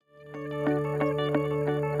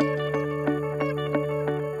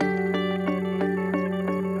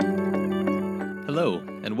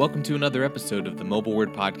welcome to another episode of the Mobile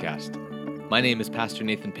Word Podcast. My name is Pastor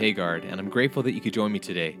Nathan Pagard, and I'm grateful that you could join me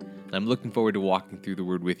today, and I'm looking forward to walking through the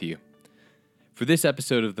Word with you. For this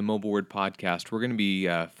episode of the Mobile Word Podcast, we're going to be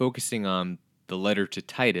focusing on the letter to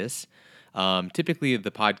Titus. Typically, the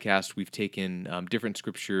podcast, we've taken different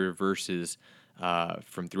scripture verses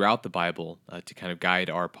from throughout the Bible to kind of guide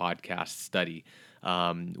our podcast study.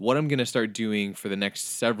 What I'm going to start doing for the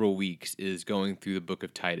next several weeks is going through the book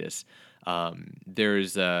of Titus.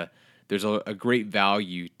 There's a great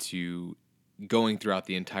value to going throughout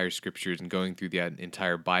the entire scriptures and going through the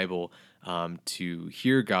entire Bible to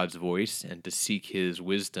hear God's voice and to seek His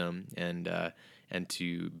wisdom and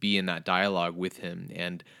to be in that dialogue with Him.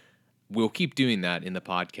 And we'll keep doing that in the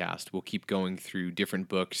podcast. We'll keep going through different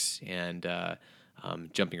books and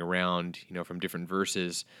jumping around, from different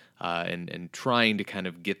verses and trying to kind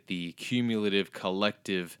of get the cumulative,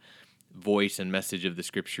 collective voice and message of the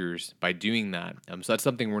scriptures by doing that. So that's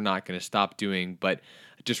something we're not going to stop doing. But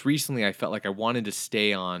just recently, I felt like I wanted to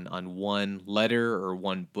stay on one letter or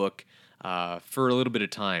one book for a little bit of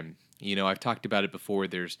time. I've talked about it before.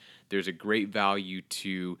 There's a great value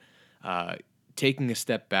to taking a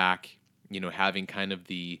step back. Having kind of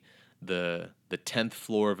the 10th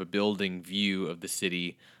floor of a building view of the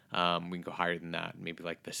city. We can go higher than that, maybe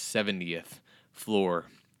like the 70th floor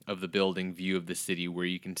of the building view of the city, where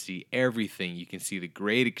you can see everything. You can see the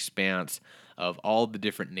great expanse of all the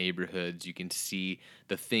different neighborhoods. You can see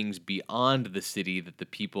the things beyond the city that the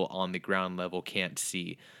people on the ground level can't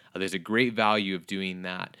see. There's a great value of doing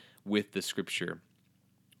that with the scripture.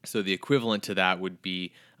 So the equivalent to that would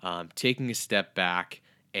be taking a step back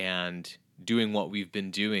and doing what we've been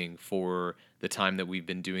doing for the time that we've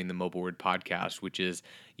been doing the Mobile Word Podcast, which is,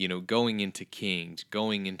 going into Kings,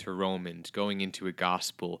 going into Romans, going into a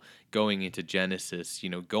gospel, going into Genesis,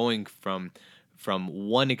 going from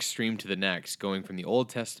one extreme to the next, going from the Old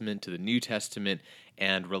Testament to the New Testament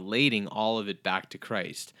and relating all of it back to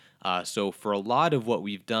Christ. So for a lot of what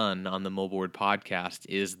we've done on the Mobile Word Podcast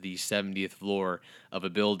is the 70th floor of a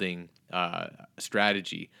building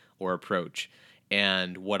strategy or approach.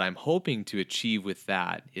 And what I'm hoping to achieve with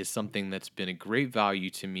that is something that's been a great value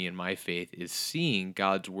to me in my faith, is seeing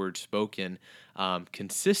God's word spoken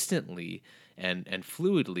consistently and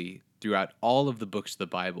fluidly throughout all of the books of the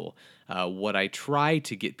Bible. What I try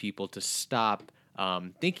to get people to stop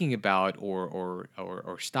thinking about or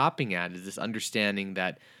stopping at is this understanding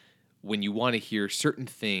that when you want to hear certain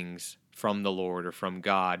things from the Lord or from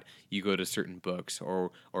God, you go to certain books,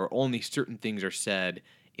 or only certain things are said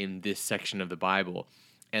in this section of the Bible.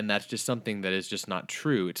 And that's just something that is just not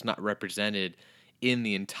true. It's not represented in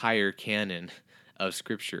the entire canon of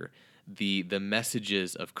Scripture. The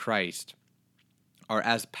messages of Christ are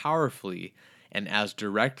as powerfully and as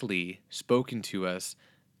directly spoken to us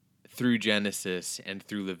through Genesis and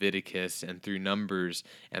through Leviticus and through Numbers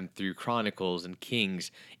and through Chronicles and Kings.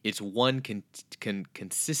 It's one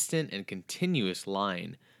consistent and continuous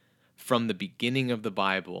line from the beginning of the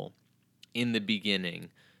Bible, in the beginning,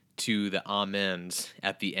 to the amens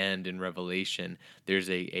at the end in Revelation.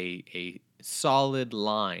 There's a solid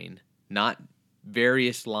line, not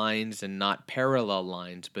various lines and not parallel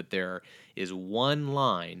lines, but there is one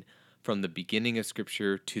line from the beginning of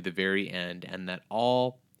Scripture to the very end, and that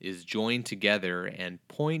all is joined together and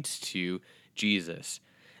points to Jesus.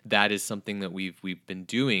 That is something that we've been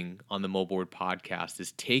doing on the Mobile Word Podcast,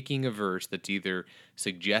 is taking a verse that's either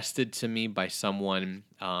suggested to me by someone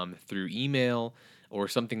through email or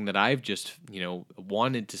something that I've just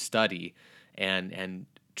wanted to study, and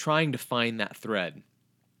trying to find that thread.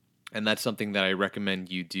 And that's something that I recommend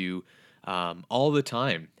you do all the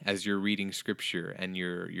time as you're reading Scripture and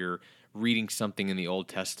you're reading something in the Old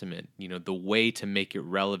Testament. The way to make it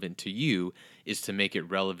relevant to you is to make it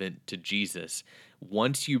relevant to Jesus.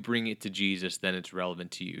 Once you bring it to Jesus, then it's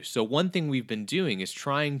relevant to you. So one thing we've been doing is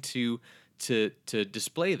trying to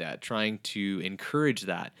display that, trying to encourage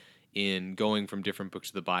that in going from different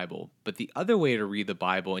books of the Bible. But the other way to read the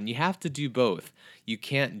Bible, and you have to do both. You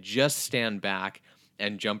can't just stand back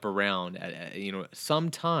and jump around.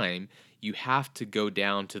 Sometime you have to go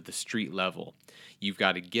down to the street level. You've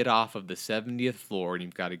got to get off of the 70th floor and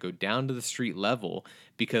you've got to go down to the street level,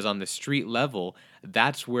 because on the street level,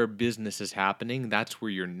 that's where business is happening. That's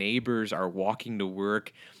where your neighbors are walking to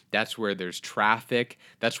work. That's where there's traffic.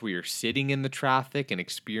 That's where you're sitting in the traffic and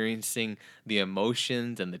experiencing the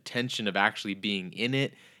emotions and the tension of actually being in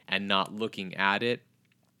it and not looking at it.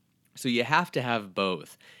 So you have to have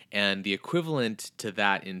both. And the equivalent to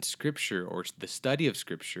that in Scripture, or the study of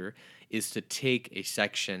Scripture, is to take a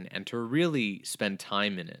section and to really spend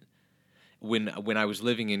time in it. When I was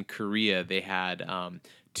living in Korea, they had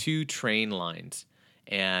 2 train lines,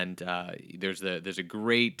 and there's a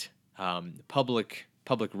great public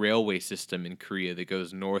railway system in Korea that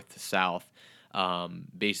goes north to south,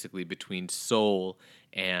 basically between Seoul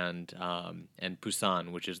and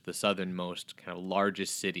Busan, which is the southernmost kind of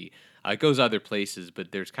largest city. It goes other places,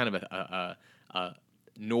 but there's kind of a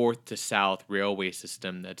north to south railway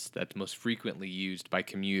system that's most frequently used by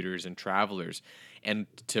commuters and travelers. And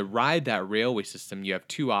to ride that railway system, you have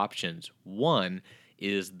two options. One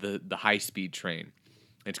is the high speed train.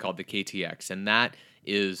 It's called the KTX, and that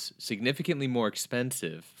is significantly more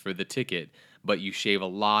expensive for the ticket, but you shave a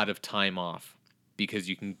lot of time off because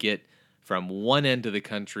you can get from one end of the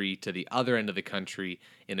country to the other end of the country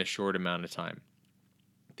in a short amount of time.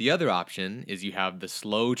 The other option is you have the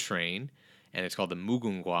slow train, and it's called the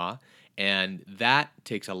Mugunghwa, and that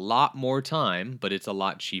takes a lot more time, but it's a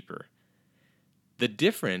lot cheaper. The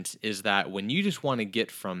difference is that when you just want to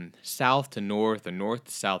get from south to north or north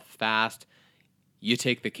to south fast, you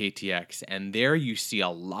take the KTX, and there you see a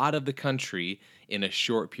lot of the country in a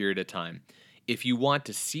short period of time. If you want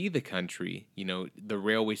to see the country, the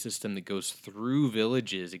railway system that goes through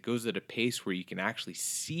villages, it goes at a pace where you can actually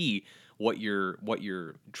see what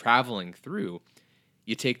you're traveling through.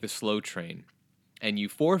 You take the slow train, and you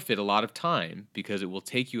forfeit a lot of time because it will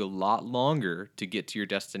take you a lot longer to get to your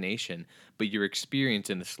destination, but your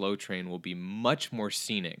experience in the slow train will be much more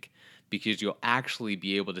scenic because you'll actually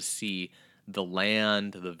be able to see the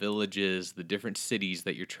land, the villages, the different cities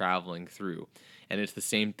that you're traveling through. And it's the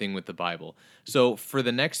same thing with the Bible. So for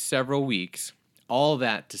the next several weeks, all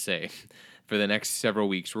that to say, for the next several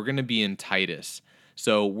weeks, we're going to be in Titus.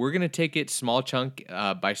 So we're going to take it small chunk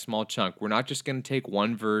by small chunk. We're not just going to take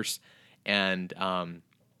one verse and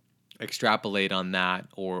extrapolate on that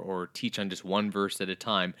or teach on just one verse at a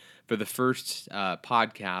time. For the first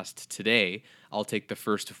podcast today, I'll take the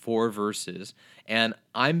first 4 verses, and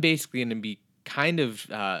I'm basically going to be kind of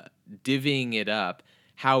divvying it up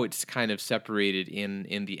how it's kind of separated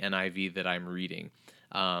in the NIV that I'm reading.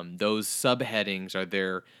 Those subheadings are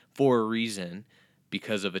there for a reason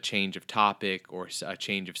because of a change of topic or a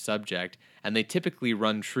change of subject, and they typically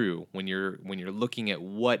run true when you're looking at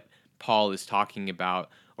what Paul is talking about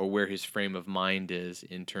or where his frame of mind is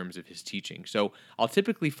in terms of his teaching. So I'll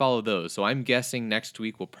typically follow those. So I'm guessing next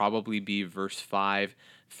week will probably be verse 5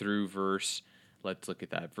 through verse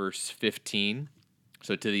 15.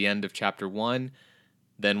 So to the end of chapter 1.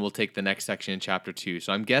 Then we'll take the next section in chapter 2.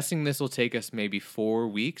 So I'm guessing this will take us maybe 4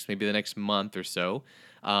 weeks, maybe the next month or so.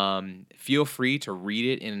 Feel free to read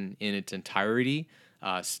it in its entirety,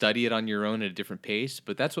 study it on your own at a different pace,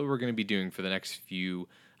 but that's what we're going to be doing for the next few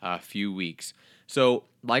weeks. So,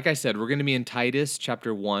 like I said, we're going to be in Titus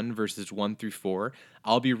chapter 1, verses 1 through 4.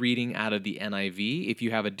 I'll be reading out of the NIV. If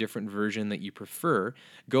you have a different version that you prefer,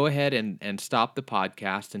 go ahead and stop the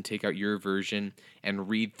podcast and take out your version and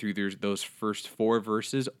read through those first 4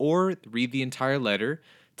 verses, or read the entire letter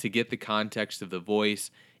to get the context of the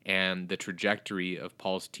voice and the trajectory of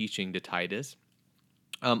Paul's teaching to Titus.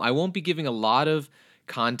 I won't be giving a lot of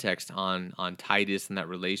context on Titus and that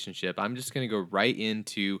relationship. I'm just going to go right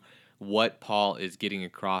into what Paul is getting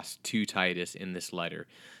across to Titus in this letter.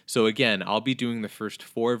 So again, I'll be doing the first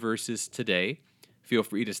 4 verses today. Feel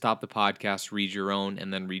free to stop the podcast, read your own,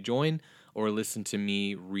 and then rejoin, or listen to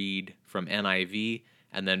me read from NIV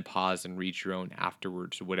and then pause and read your own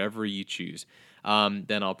afterwards, whatever you choose.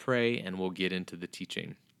 Then I'll pray and we'll get into the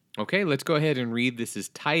teaching. Okay, let's go ahead and read. This is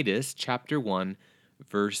Titus chapter 1,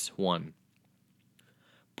 verse 1.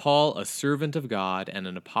 Paul, a servant of God and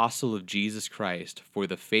an apostle of Jesus Christ, for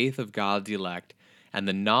the faith of God's elect and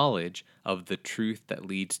the knowledge of the truth that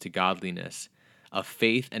leads to godliness, of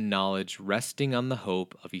faith and knowledge resting on the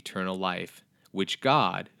hope of eternal life, which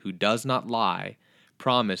God, who does not lie,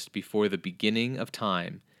 promised before the beginning of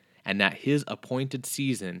time, and at his appointed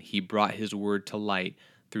season he brought his word to light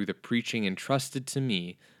through the preaching entrusted to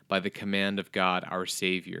me by the command of God our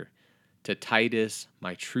Savior. To Titus,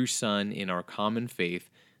 my true son in our common faith,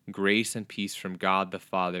 grace and peace from God the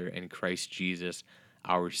Father and Christ Jesus,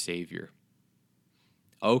 our Savior.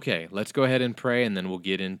 Okay, let's go ahead and pray, and then we'll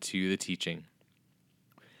get into the teaching.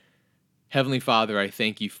 Heavenly Father, I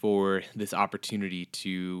thank you for this opportunity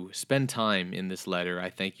to spend time in this letter. I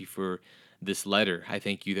thank you for this letter. I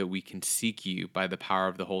thank you that we can seek you by the power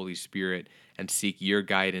of the Holy Spirit and seek your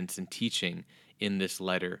guidance and teaching in this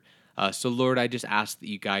letter. So, Lord, I just ask that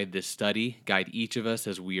you guide this study, guide each of us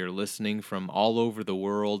as we are listening from all over the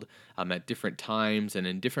world at different times and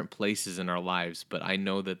in different places in our lives. But I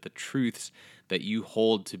know that the truths that you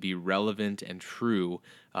hold to be relevant and true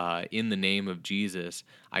in the name of Jesus,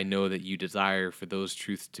 I know that you desire for those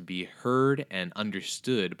truths to be heard and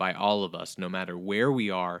understood by all of us, no matter where we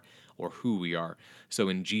are or who we are. So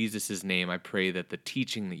in Jesus' name, I pray that the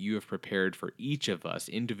teaching that you have prepared for each of us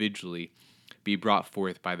individually be brought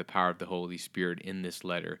forth by the power of the Holy Spirit in this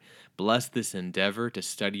letter. Bless this endeavor to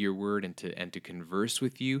study your word and to converse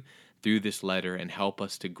with you through this letter, and help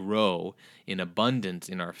us to grow in abundance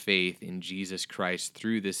in our faith in Jesus Christ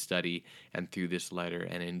through this study and through this letter.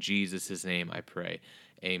 And in Jesus' name I pray.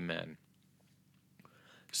 Amen.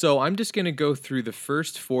 So I'm just going to go through the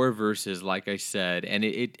first 4 verses, like I said, and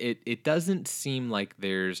it doesn't seem like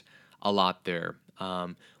there's a lot there.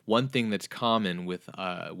 One thing that's common with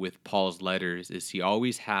Paul's letters is he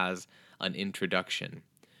always has an introduction.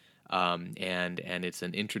 And it's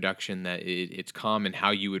an introduction that it's common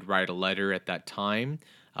how you would write a letter at that time,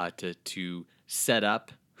 to set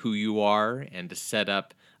up who you are and to set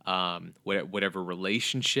up whatever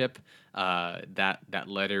relationship that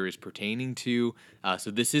letter is pertaining to. So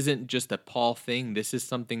this isn't just a Paul thing. This is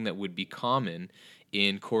something that would be common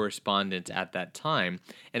in correspondence at that time,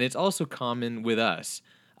 and it's also common with us.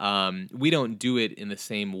 We don't do it in the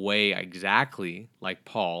same way exactly like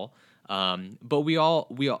Paul, but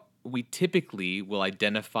we typically will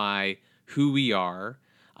identify who we are,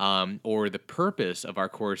 or the purpose of our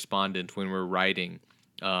correspondence when we're writing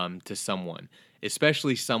to someone,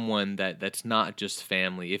 especially someone that's not just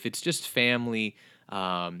family. If it's just family,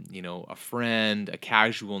 a friend, a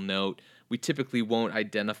casual note, we typically won't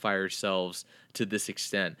identify ourselves to this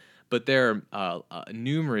extent. But there are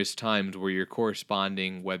numerous times where you're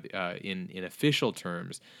corresponding in official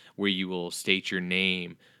terms, where you will state your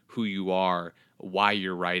name, who you are, why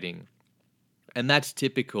you're writing. And that's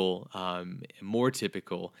typical, more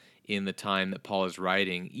typical in the time that Paul is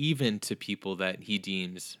writing, even to people that he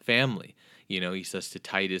deems family. He says to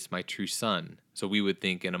Titus, my true son. So we would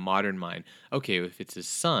think in a modern mind, okay, if it's his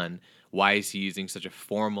son, why is he using such a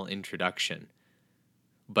formal introduction?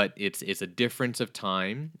 But it's a difference of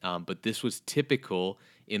time. But this was typical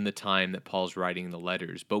in the time that Paul's writing the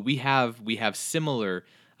letters. But we have similar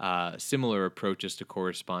approaches to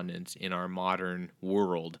correspondence in our modern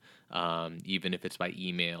world, even if it's by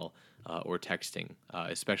email or texting,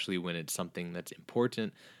 especially when it's something that's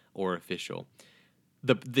important or official.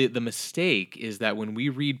 The mistake is that when we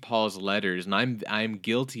read Paul's letters, and I'm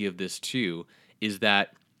guilty of this too, is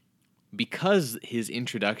that because his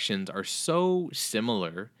introductions are so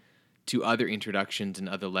similar to other introductions in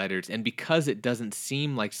other letters, and because it doesn't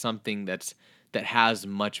seem like something that has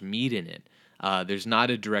much meat in it, there's not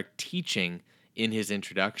a direct teaching in his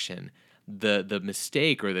introduction. The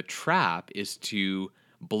mistake or the trap is to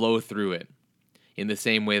blow through it in the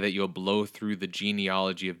same way that you'll blow through the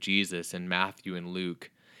genealogy of Jesus in Matthew and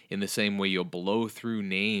Luke, in the same way you'll blow through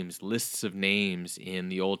lists of names in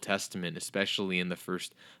the Old Testament, especially in the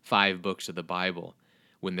first 5 books of the Bible,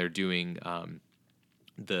 when they're doing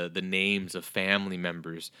the names of family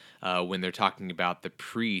members, when they're talking about the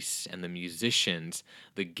priests and the musicians,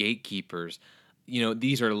 the gatekeepers.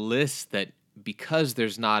 These are lists that, because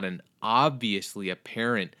there's not an obviously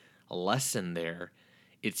apparent lesson there,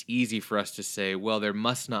 it's easy for us to say, well, there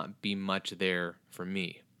must not be much there for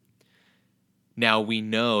me. Now, we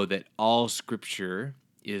know that all Scripture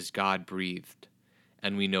is God-breathed,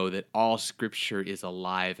 and we know that all Scripture is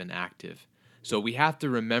alive and active. So we have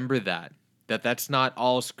to remember that's not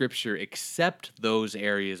all Scripture, except those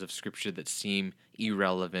areas of Scripture that seem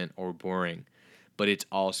irrelevant or boring, but it's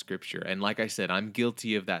all Scripture. And like I said, I'm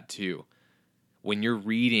guilty of that too. When you're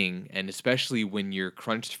reading, and especially when you're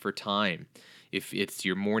crunched for time, if it's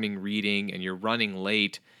your morning reading and you're running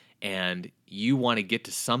late and you want to get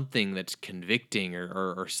to something that's convicting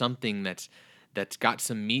or something that's got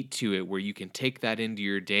some meat to it, where you can take that into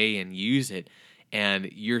your day and use it, and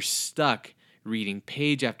you're stuck reading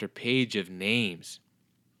page after page of names,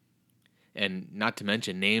 and not to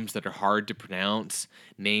mention names that are hard to pronounce,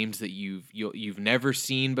 names that you've never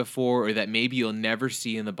seen before, or that maybe you'll never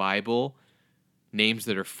see in the Bible, names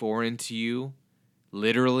that are foreign to you,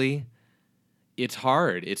 literally. It's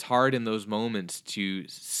hard. It's hard in those moments to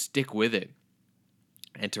stick with it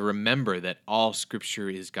and to remember that all Scripture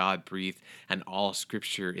is God-breathed and all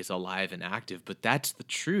Scripture is alive and active. But that's the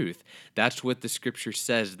truth. That's what the Scripture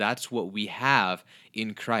says. That's what we have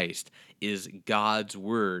in Christ, is God's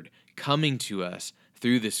Word coming to us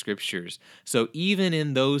through the Scriptures. So even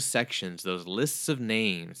in those sections, those lists of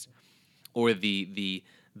names, or the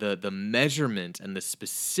measurement and the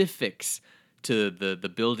specifics to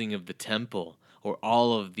the building of the temple, or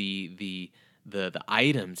all of the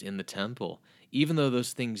items in the temple, even though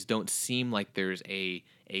those things don't seem like there's a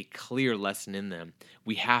clear lesson in them,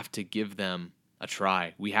 we have to give them a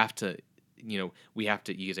try. We have to we have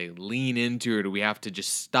to, you could say, lean into it, or we have to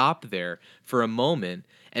just stop there for a moment.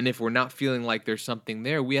 And if we're not feeling like there's something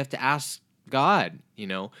there, we have to ask God,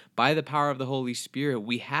 by the power of the Holy Spirit,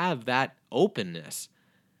 we have that openness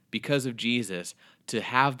because of Jesus to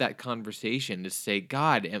have that conversation, to say,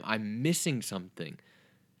 God, I'm missing something.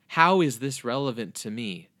 How is this relevant to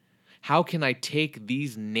me? How can I take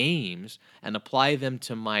these names and apply them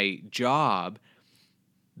to my job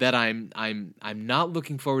that I'm not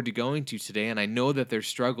looking forward to going to today, and I know that there's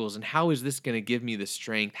struggles, and how is this going to give me the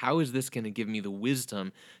strength? How is this going to give me the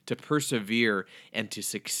wisdom to persevere and to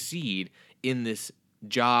succeed in this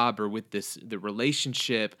job, or with the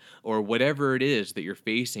relationship, or whatever it is that you're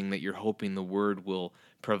facing, that you're hoping the word will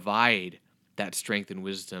provide that strength and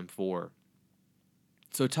wisdom for?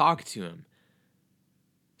 So talk to him.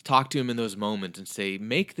 Talk to him in those moments and say,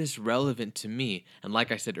 make this relevant to me. And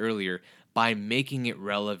like I said earlier, by making it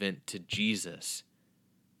relevant to Jesus.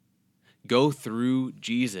 Go through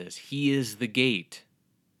Jesus. He is the gate.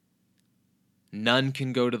 None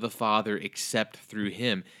can go to the Father except through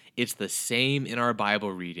him. It's the same in our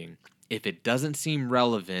Bible reading. If it doesn't seem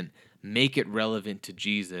relevant, make it relevant to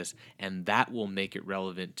Jesus, and that will make it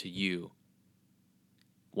relevant to you.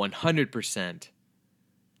 100%.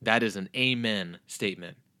 That is an amen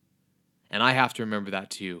statement. And I have to remember that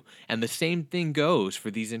too. And the same thing goes for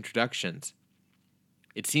these introductions.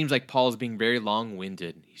 It seems like Paul is being very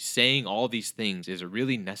long-winded. He's saying all these things. Is it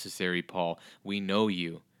really necessary, Paul? We know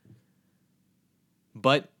you.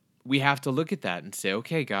 But we have to look at that and say,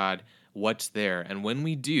 okay, God, what's there? And when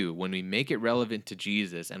we do, when we make it relevant to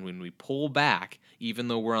Jesus, and when we pull back, even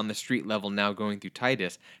though we're on the street level now going through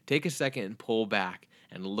Titus, take a second and pull back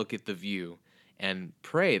and look at the view and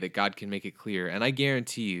pray that God can make it clear. And I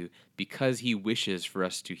guarantee you, because he wishes for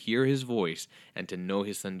us to hear his voice and to know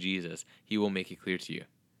his son Jesus, he will make it clear to you.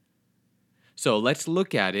 So let's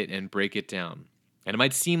look at it and break it down. And it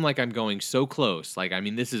might seem like I'm going so close.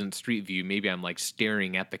 This isn't street view. Maybe I'm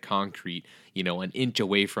staring at the concrete, an inch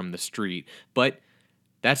away from the street. But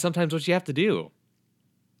that's sometimes what you have to do.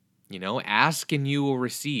 Ask and you will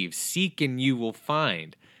receive. Seek and you will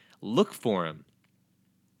find. Look for him.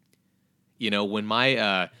 When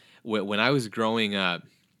I was growing up,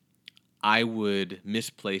 I would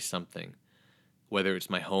misplace something, whether it's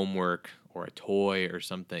my homework or a toy or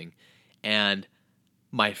something. And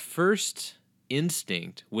my first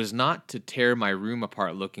instinct was not to tear my room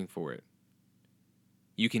apart looking for it.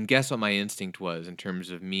 You can guess what my instinct was in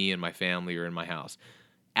terms of me and my family or in my house.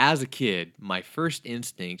 As a kid, my first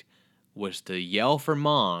instinct was to yell for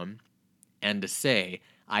mom and to say,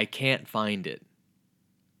 I can't find it.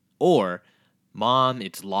 Or, Mom,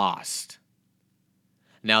 it's lost.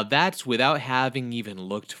 Now that's without having even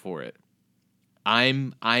looked for it.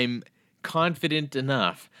 I'm confident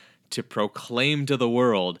enough to proclaim to the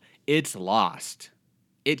world, it's lost.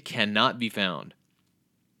 It cannot be found.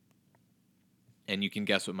 And you can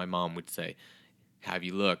guess what my mom would say. Have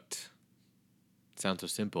you looked? It sounds so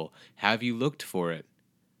simple. Have you looked for it?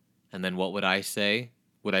 And then what would I say?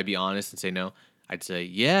 Would I be honest and say no? I'd say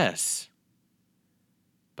yes.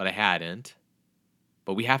 But I hadn't.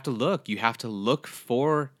 But we have to look. You have to look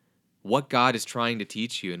for what God is trying to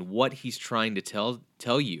teach you and what he's trying to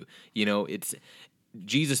tell you. It's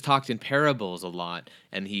Jesus talked in parables a lot,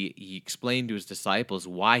 and he explained to his disciples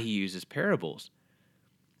why he uses parables.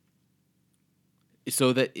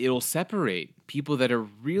 So that it'll separate people that are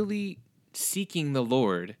really seeking the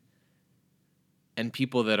Lord and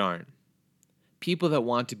people that aren't. People that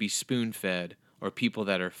want to be spoon-fed, or people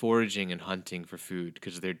that are foraging and hunting for food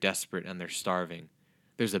because they're desperate and they're starving.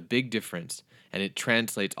 There's a big difference, and it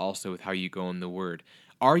translates also with how you go in the Word.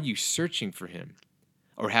 Are you searching for him?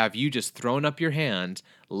 Or have you just thrown up your hands,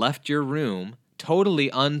 left your room,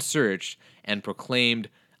 totally unsearched, and proclaimed,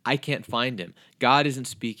 I can't find him. God isn't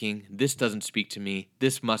speaking. This doesn't speak to me.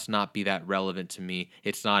 This must not be that relevant to me.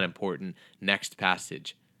 It's not important. Next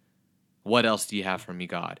passage. What else do you have for me,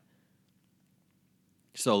 God?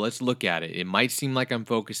 So let's look at it. It might seem like I'm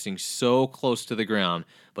focusing so close to the ground,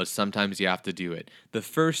 but sometimes you have to do it. The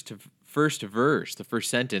first verse, the first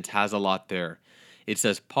sentence has a lot there. It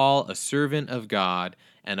says, Paul, a servant of God,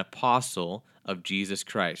 an apostle of Jesus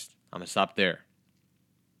Christ. I'm going to stop there.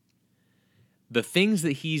 The things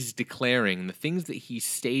that he's declaring, the things that he's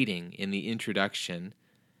stating in the introduction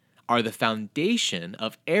are the foundation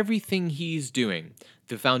of everything he's doing.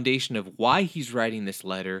 The foundation of why he's writing this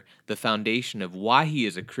letter, the foundation of why he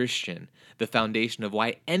is a Christian, the foundation of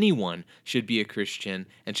why anyone should be a Christian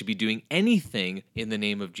and should be doing anything in the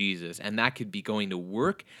name of Jesus. And that could be going to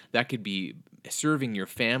work, that could be serving your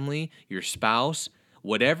family, your spouse,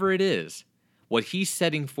 whatever it is. What he's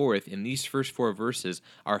setting forth in these first 4 verses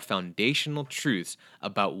are foundational truths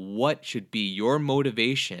about what should be your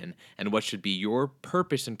motivation and what should be your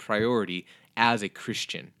purpose and priority as a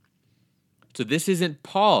Christian. So this isn't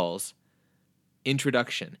Paul's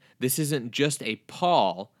introduction. This isn't just a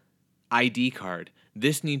Paul ID card.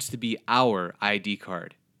 This needs to be our ID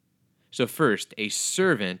card. So first, a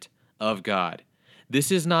servant of God.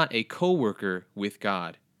 This is not a co-worker with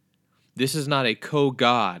God. This is not a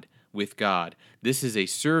co-God with God. This is a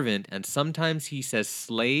servant, and sometimes he says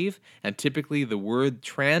slave, and typically the word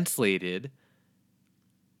translated,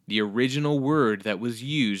 the original word that was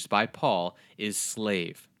used by Paul is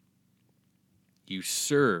slave. You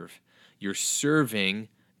serve. You're serving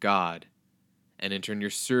God, and in turn you're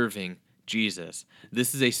serving Jesus.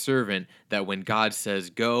 This is a servant that when God says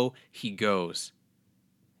go, he goes.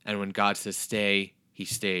 And when God says stay, he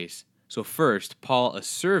stays. So first, Paul, a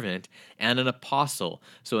servant and an apostle.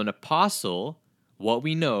 So an apostle, what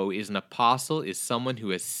we know is an apostle is someone who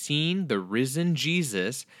has seen the risen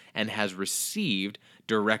Jesus and has received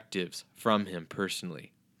directives from him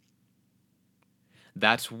personally.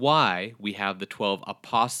 That's why we have the 12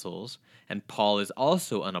 apostles, and Paul is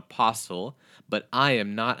also an apostle, but I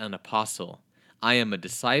am not an apostle. I am a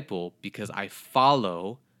disciple because I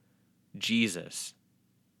follow Jesus.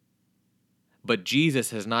 But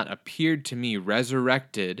Jesus has not appeared to me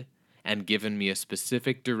resurrected and given me a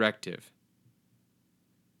specific directive.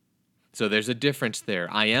 So there's a difference there.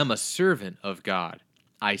 I am a servant of God.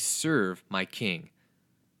 I serve my King.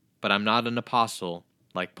 But I'm not an apostle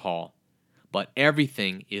like Paul. But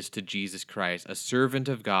everything is to Jesus Christ, a servant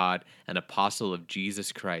of God, an apostle of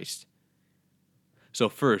Jesus Christ. So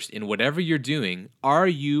first, in whatever you're doing, are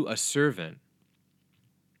you a servant?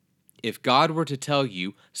 If God were to tell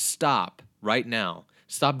you, stop right now,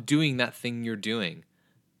 stop doing that thing you're doing,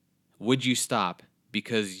 would you stop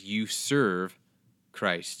because you serve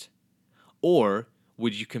Christ? Or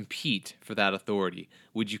would you compete for that authority?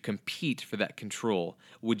 Would you compete for that control?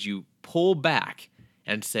 Would you pull back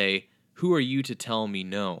and say, who are you to tell me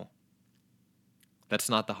no? That's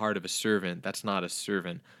not the heart of a servant. That's not a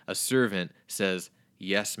servant. A servant says,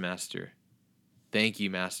 yes, master. Thank you,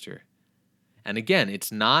 master. And again,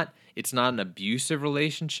 it's not an abusive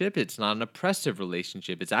relationship. It's not an oppressive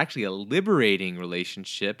relationship. It's actually a liberating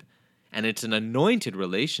relationship, and it's an anointed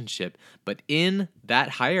relationship. But in that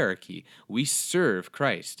hierarchy, we serve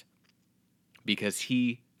Christ because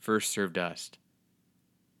he first served us.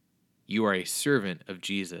 You are a servant of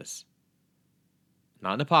Jesus.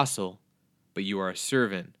 Not an apostle, but you are a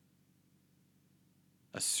servant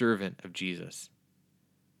of Jesus.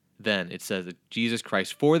 Then it says that Jesus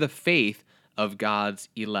Christ, for the faith of God's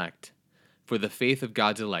elect. For the faith of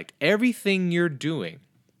God's elect. Everything you're doing,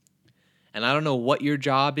 and I don't know what your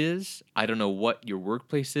job is, I don't know what your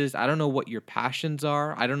workplace is, I don't know what your passions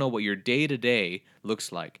are, I don't know what your day-to-day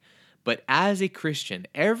looks like, but as a Christian,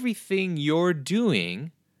 everything you're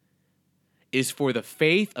doing is for the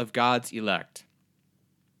faith of God's elect.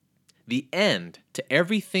 The end to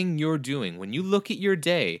everything you're doing, when you look at your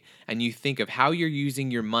day and you think of how you're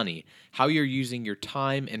using your money, how you're using your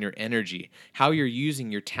time and your energy, how you're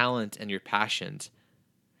using your talent and your passions,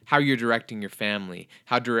 how you're directing your family,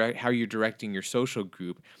 how you're directing your social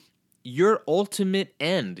group, your ultimate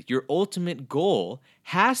end, your ultimate goal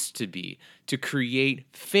has to be to create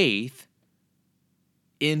faith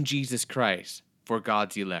in Jesus Christ for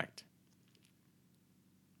God's elect.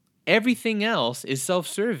 Everything else is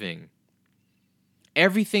self-serving.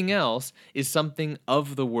 Everything else is something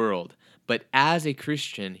of the world. But as a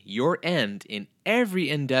Christian, your end in every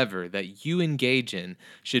endeavor that you engage in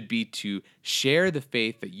should be to share the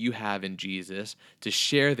faith that you have in Jesus, to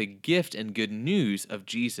share the gift and good news of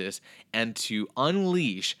Jesus, and to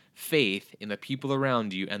unleash faith in the people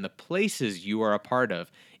around you and the places you are a part of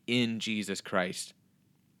in Jesus Christ.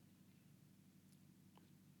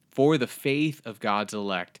 For the faith of God's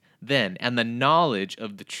elect, then, and the knowledge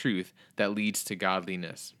of the truth that leads to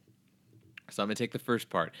godliness. So I'm going to take the first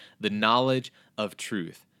part, the knowledge of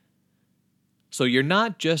truth. So you're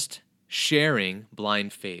not just sharing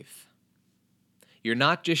blind faith. You're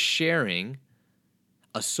not just sharing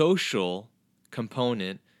a social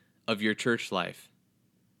component of your church life.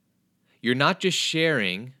 You're not just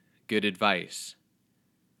sharing good advice.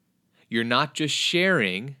 You're not just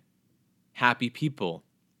sharing happy people,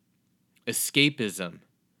 escapism,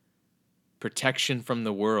 protection from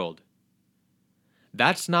the world.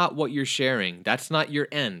 That's not what you're sharing. That's not your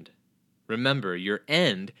end. Remember, your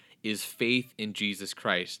end is faith in Jesus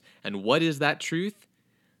Christ. And what is that truth?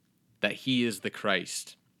 That he is the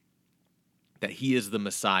Christ. That he is the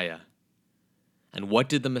Messiah. And what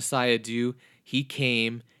did the Messiah do? He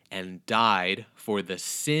came and died for the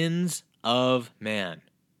sins of man.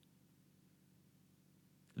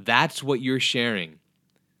 That's what you're sharing.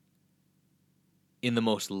 In the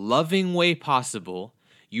most loving way possible,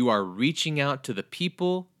 you are reaching out to the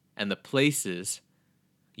people and the places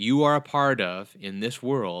you are a part of in this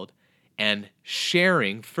world and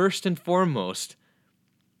sharing, first and foremost,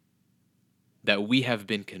 that we have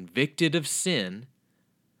been convicted of sin,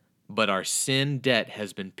 but our sin debt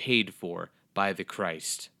has been paid for by the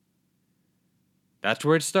Christ. That's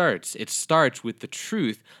where it starts. It starts with the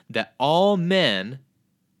truth that all men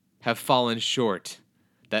have fallen short,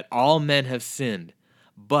 that all men have sinned.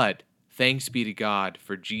 But thanks be to God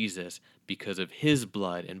for Jesus, because of his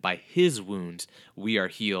blood and by his wounds we are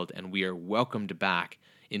healed and we are welcomed back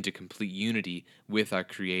into complete unity with our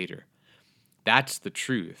Creator. That's the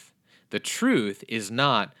truth. The truth is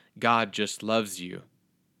not God just loves you.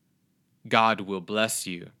 God will bless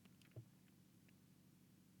you.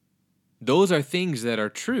 Those are things that are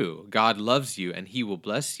true. God loves you and he will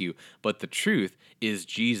bless you. But the truth is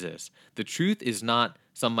Jesus. The truth is not,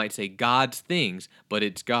 some might say, God's things, but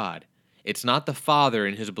it's God. It's not the father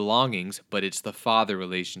and his belongings, but it's the father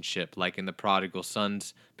relationship, like in the prodigal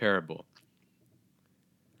son's parable.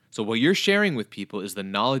 So what you're sharing with people is the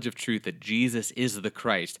knowledge of truth that Jesus is the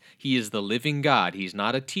Christ. He is the living God. He's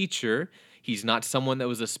not a teacher. He's not someone that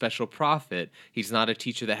was a special prophet. He's not a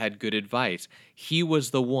teacher that had good advice. He was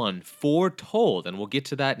the one foretold, and we'll get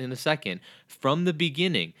to that in a second, from the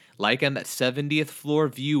beginning. Like on that 70th floor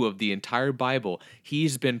view of the entire Bible,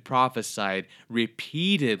 he's been prophesied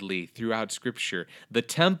repeatedly throughout Scripture. The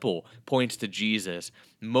temple points to Jesus.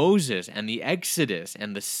 Moses and the Exodus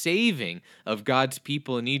and the saving of God's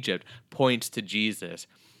people in Egypt points to Jesus.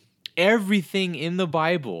 Everything in the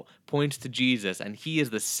Bible points to Jesus, and he is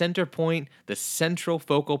the center point, the central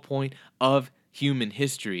focal point of human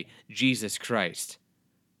history, Jesus Christ.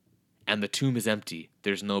 And the tomb is empty.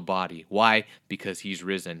 There's no body. Why? Because he's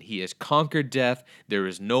risen. He has conquered death. There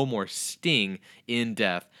is no more sting in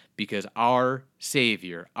death because our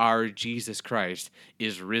Savior, our Jesus Christ,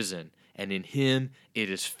 is risen, and in him it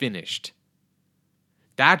is finished.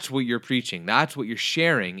 That's what you're preaching. That's what you're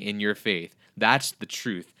sharing in your faith. That's the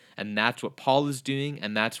truth. And that's what Paul is doing,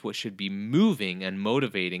 and that's what should be moving and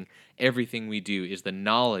motivating everything we do, is the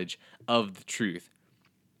knowledge of the truth.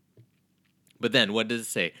 But then, what does it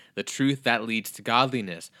say? The truth that leads to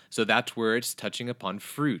godliness. So that's where it's touching upon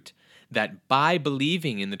fruit. That by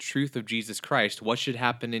believing in the truth of Jesus Christ, what should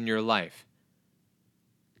happen in your life?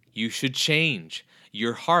 You should change.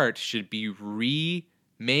 Your heart should be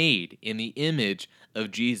remade in the image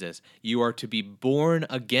of Jesus. You are to be born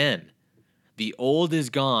again. The old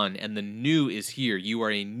is gone and the new is here. You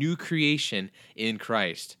are a new creation in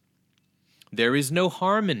Christ. There is no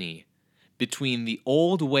harmony between the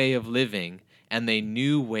old way of living and the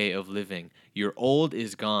new way of living. Your old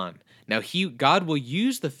is gone. Now, God will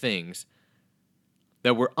use the things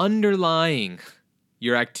that were underlying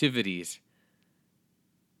your activities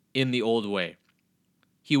in the old way.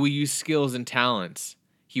 He will use skills and talents.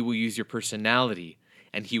 He will use your personality,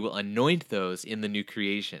 and he will anoint those in the new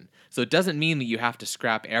creation. So it doesn't mean that you have to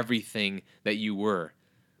scrap everything that you were.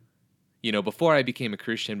 You know, before I became a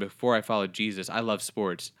Christian, before I followed Jesus, I loved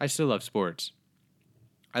sports. I still love sports.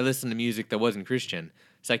 I listened to music that wasn't Christian,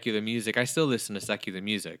 secular music. I still listen to secular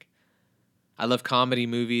music. I love comedy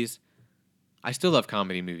movies. I still love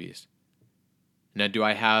comedy movies. Now, do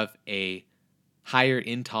I have a higher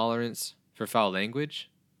intolerance for foul language?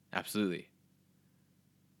 Absolutely.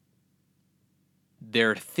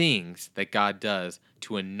 There are things that God does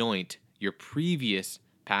to anoint your previous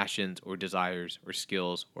passions or desires or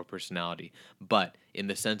skills or personality. But in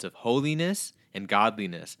the sense of holiness and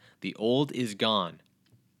godliness, the old is gone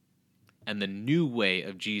and the new way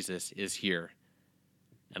of Jesus is here.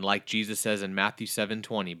 And like Jesus says in Matthew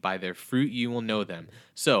 7:20, by their fruit you will know them.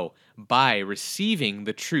 So, by receiving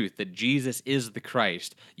the truth that Jesus is the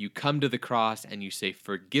Christ, you come to the cross and you say,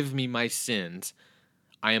 forgive me my sins.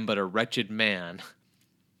 I am but a wretched man.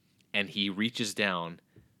 And he reaches down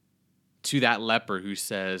to that leper who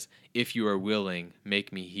says, if you are willing,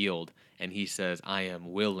 make me healed. And he says, I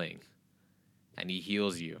am willing. And he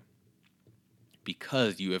heals you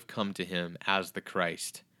because you have come to him as the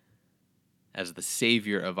Christ, as the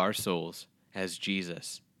Savior of our souls, as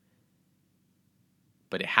Jesus.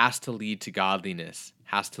 But it has to lead to godliness,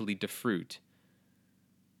 has to lead to fruit.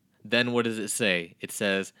 Then what does it say? It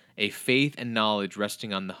says, a faith and knowledge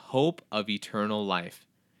resting on the hope of eternal life.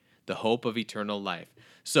 The hope of eternal life.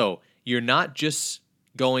 So you're not just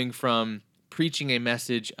going from preaching a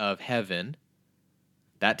message of heaven.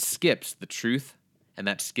 That skips the truth and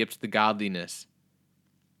that skips the godliness.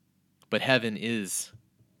 But heaven is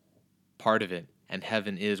part of it, and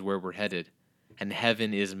heaven is where we're headed. And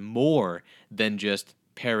heaven is more than just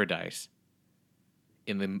paradise.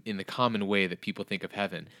 In the common way that people think of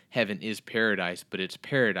heaven. Heaven is paradise, but it's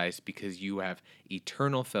paradise because you have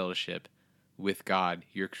eternal fellowship with God,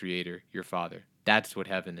 your Creator, your Father. That's what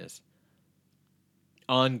heaven is.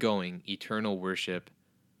 Ongoing, eternal worship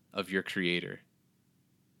of your Creator.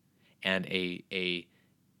 And a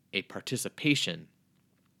participation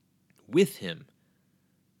with Him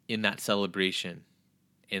in that celebration,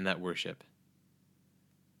 in that worship.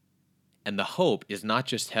 And the hope is not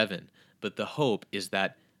just heaven, but the hope is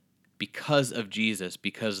that because of Jesus,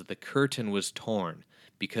 because the curtain was torn,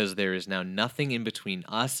 because there is now nothing in between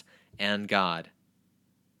us and God,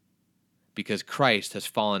 because Christ has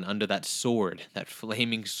fallen under that sword, that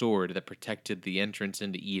flaming sword that protected the entrance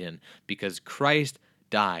into Eden, because Christ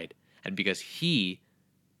died, and because He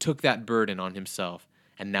took that burden on Himself,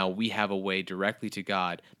 and now we have a way directly to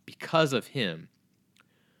God because of Him,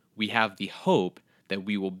 we have the hope that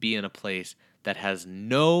we will be in a place that has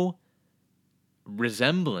no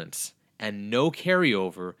resemblance and no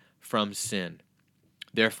carryover from sin.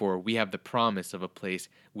 Therefore, we have the promise of a place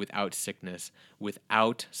without sickness,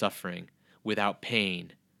 without suffering, without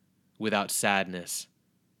pain, without sadness,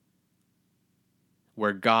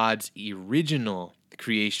 where God's original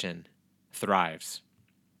creation thrives.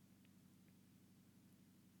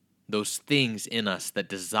 Those things in us that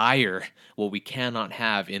desire what we cannot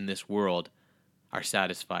have in this world are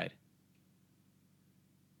satisfied.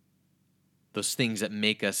 Those things that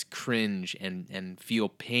make us cringe and feel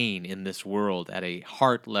pain in this world at a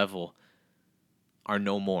heart level are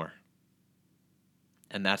no more.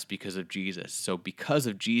 And that's because of Jesus. So because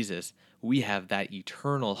of Jesus, we have that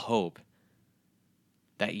eternal hope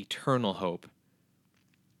that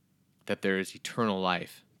there is eternal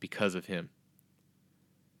life because of Him.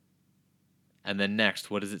 And then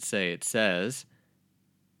next, what does it say? It says,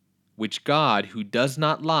 which God, who does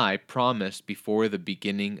not lie, promised before the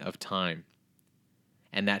beginning of time.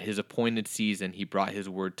 And at His appointed season, He brought His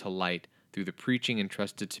word to light through the preaching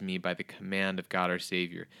entrusted to me by the command of God our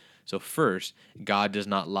Savior. So first, God does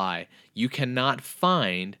not lie. You cannot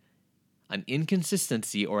find an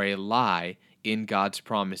inconsistency or a lie in God's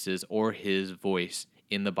promises or His voice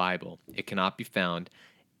in the Bible. It cannot be found.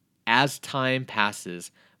 As time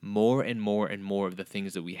passes, more and more and more of the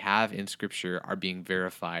things that we have in Scripture are being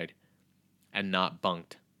verified and not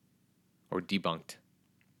bunked or debunked.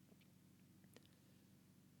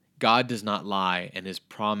 God does not lie, and His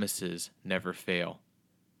promises never fail.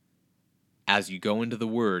 As you go into the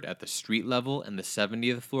Word at the street level and the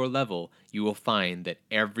 70th floor level, you will find that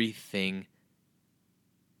everything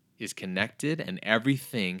is connected and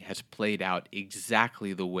everything has played out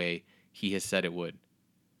exactly the way He has said it would.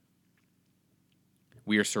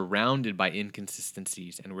 We are surrounded by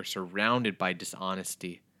inconsistencies and we're surrounded by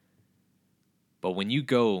dishonesty. But when you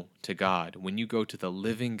go to God, when you go to the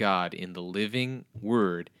living God in the living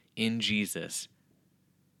Word in Jesus,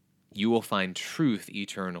 you will find truth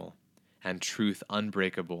eternal and truth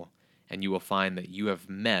unbreakable, and you will find that you have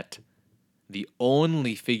met the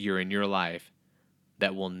only figure in your life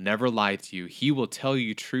that will never lie to you. He will tell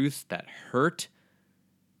you truths that hurt,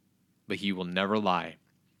 but He will never lie.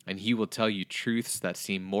 And He will tell you truths that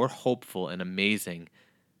seem more hopeful and amazing,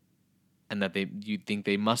 and that you think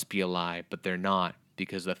they must be a lie, but they're not,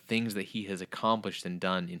 because the things that He has accomplished and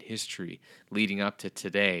done in history leading up to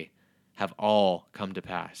today have all come to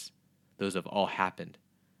pass. Those have all happened.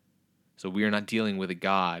 So we are not dealing with a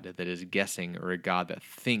God that is guessing or a God that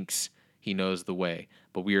thinks He knows the way,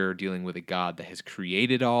 but we are dealing with a God that has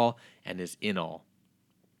created all and is in all.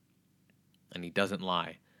 And He doesn't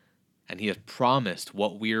lie. And He has promised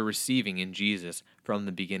what we are receiving in Jesus from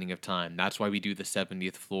the beginning of time. That's why we do the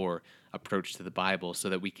 70th floor approach to the Bible, so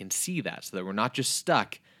that we can see that, so that we're not just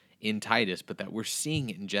stuck in Titus, but that we're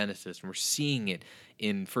seeing it in Genesis, and we're seeing it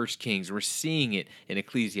in 1 Kings, we're seeing it in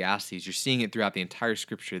Ecclesiastes, you're seeing it throughout the entire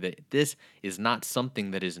Scripture, that this is not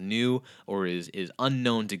something that is new or is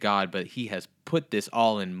unknown to God, but He has put this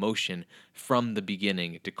all in motion from the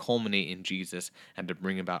beginning to culminate in Jesus and to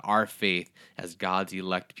bring about our faith as God's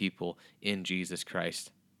elect people in Jesus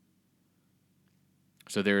Christ.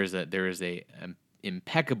 So there is a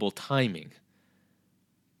impeccable timing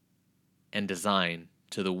and design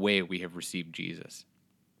to the way we have received Jesus.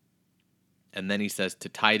 And then he says, to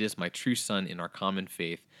Titus, my true son in our common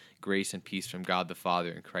faith, grace and peace from God the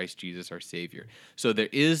Father and Christ Jesus our Savior. So there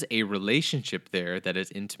is a relationship there that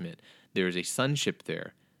is intimate. There is a sonship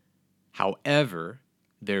there. However,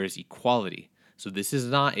 there is equality. So this is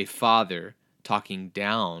not a father talking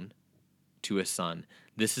down to a son.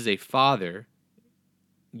 This is a father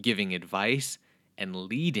giving advice and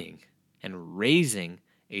leading and raising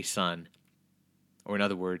a son, or in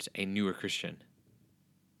other words, a newer Christian.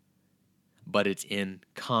 But it's in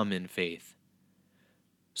common faith.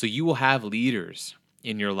 So you will have leaders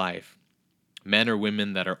in your life, men or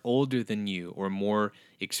women that are older than you or more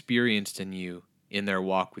experienced than you in their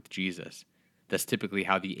walk with Jesus. That's typically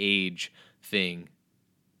how the age thing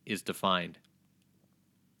is defined.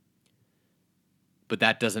 But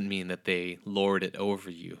that doesn't mean that they lord it over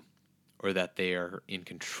you or that they are in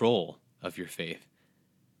control of your faith.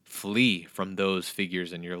 Flee from those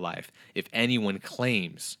figures in your life. If anyone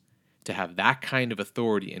claims to have that kind of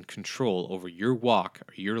authority and control over your walk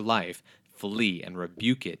or your life, flee and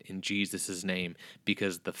rebuke it in Jesus' name,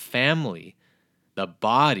 because the family, the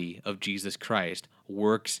body of Jesus Christ,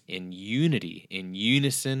 works in unity, in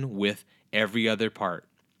unison with every other part.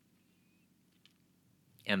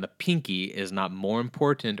 And the pinky is not more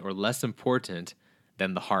important or less important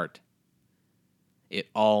than the heart. It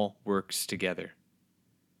all works together.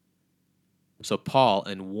 So Paul,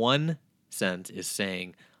 in one sense, is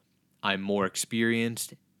saying, I'm more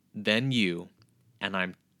experienced than you, and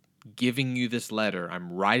I'm giving you this letter.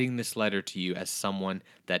 I'm writing this letter to you as someone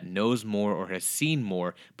that knows more or has seen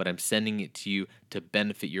more, but I'm sending it to you to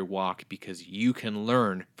benefit your walk because you can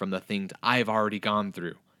learn from the things I've already gone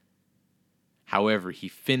through. However, he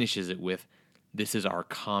finishes it with, this is our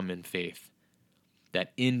common faith,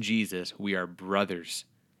 that in Jesus we are brothers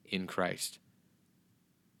in Christ.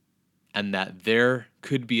 And that there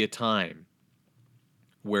could be a time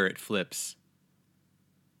where it flips,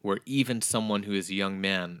 where even someone who is a young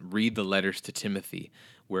man read the letters to Timothy,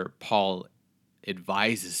 where Paul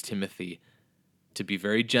advises Timothy to be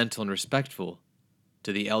very gentle and respectful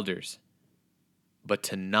to the elders, but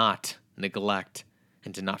to not neglect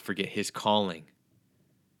and to not forget his calling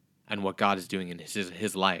and what God is doing in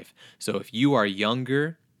his life. So if you are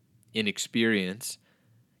younger in experience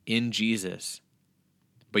in Jesus,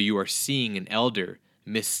 but you are seeing an elder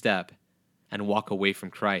misstep and walk away from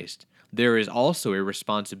Christ, there is also a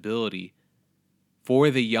responsibility for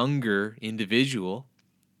the younger individual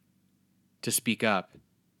to speak up,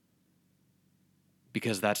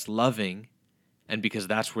 because that's loving and because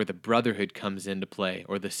that's where the brotherhood comes into play,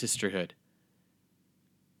 or the sisterhood.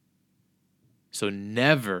 So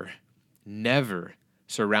never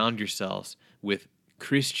surround yourselves with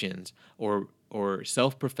Christians or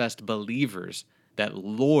self-professed believers that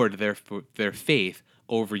lord their faith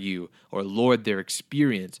over you or lord their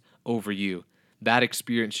experience over you. That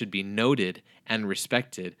experience should be noted and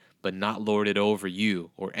respected, but not lorded over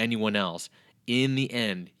you or anyone else. In the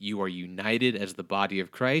end, you are united as the body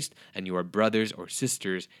of Christ, and you are brothers or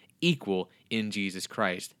sisters equal in Jesus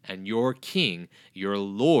Christ. And your King, your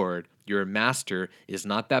Lord, your Master is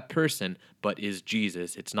not that person, but is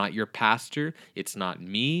Jesus. It's not your pastor. It's not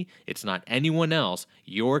me. It's not anyone else.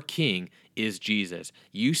 Your King is Jesus.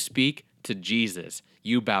 You speak to Jesus.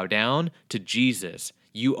 You bow down to Jesus.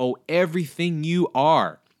 You owe everything you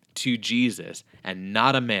are to Jesus, and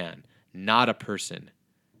not a man, not a person.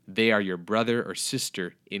 They are your brother or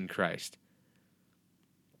sister in Christ.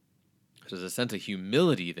 So there's a sense of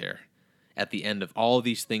humility there at the end of all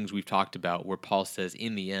these things we've talked about, where Paul says,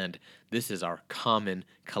 in the end, this is our common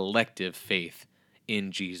collective faith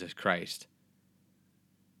in Jesus Christ.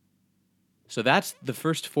 So that's the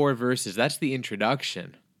first 4 verses. That's the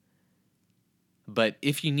introduction. But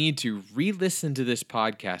if you need to, re-listen to this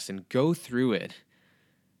podcast and go through it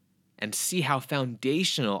and see how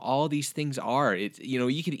foundational all these things are. It's,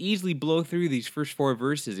 you could easily blow through these first 4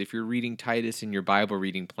 verses if you're reading Titus in your Bible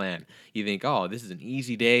reading plan. You think, oh, this is an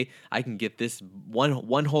easy day. I can get this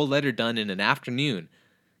one whole letter done in an afternoon,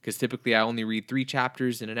 because typically I only read 3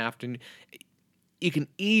 chapters in an afternoon. You can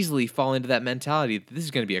easily fall into that mentality that this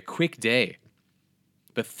is going to be a quick day.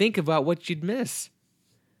 But think about what you'd miss.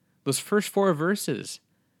 Those first 4 verses.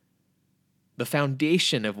 The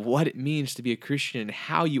foundation of what it means to be a Christian and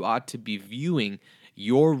how you ought to be viewing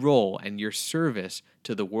your role and your service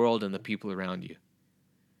to the world and the people around you.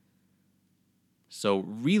 So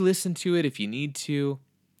re-listen to it if you need to.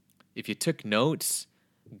 If you took notes,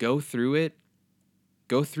 go through it.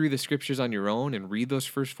 Go through the scriptures on your own and read those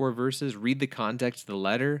first 4 verses. Read the context of the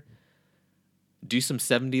letter. Do some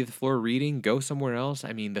 70th floor reading. Go somewhere else.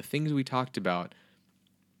 I mean, the things we talked about,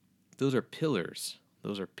 those are pillars.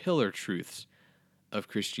 Those are pillar truths of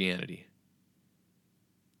Christianity.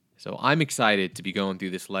 So I'm excited to be going through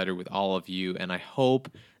this letter with all of you, and I hope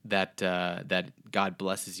that that God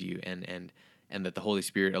blesses you and that the Holy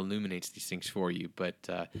Spirit illuminates these things for you. But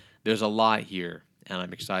there's a lot here, and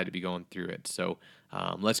I'm excited to be going through it. So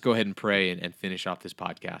let's go ahead and pray and finish off this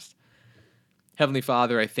podcast. Heavenly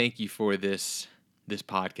Father, I thank you for this this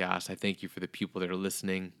podcast. I thank you for the people that are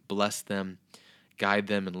listening. Bless them, guide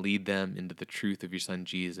them, and lead them into the truth of your Son,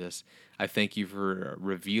 Jesus. I thank you for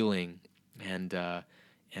revealing and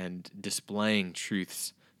displaying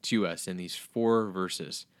truths to us in these 4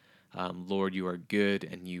 verses. Lord, you are good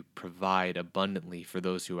and you provide abundantly for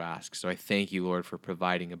those who ask. So I thank you, Lord, for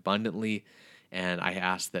providing abundantly. And I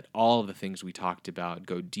ask that all of the things we talked about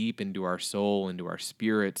go deep into our soul, into our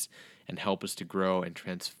spirits, and help us to grow and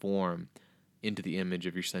transform into the image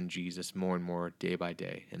of your Son, Jesus, more and more day by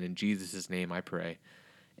day. And in Jesus' name I pray.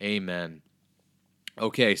 Amen.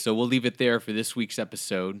 Okay, so we'll leave it there for this week's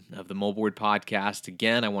episode of the Mobile Word Podcast.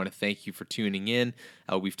 Again, I want to thank you for tuning in.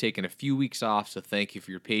 We've taken a few weeks off, so thank you for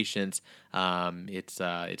your patience.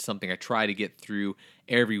 It's something I try to get through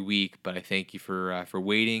every week, but I thank you for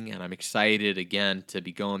waiting, and I'm excited again to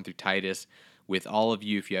be going through Titus with all of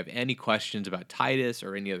you. If you have any questions about Titus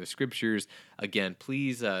or any other scriptures, again,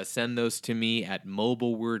 please send those to me at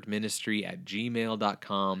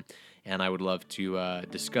mobilewordministry@gmail.com. And I would love to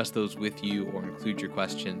discuss those with you or include your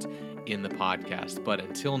questions in the podcast. But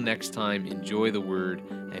until next time, enjoy the word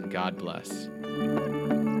and God bless.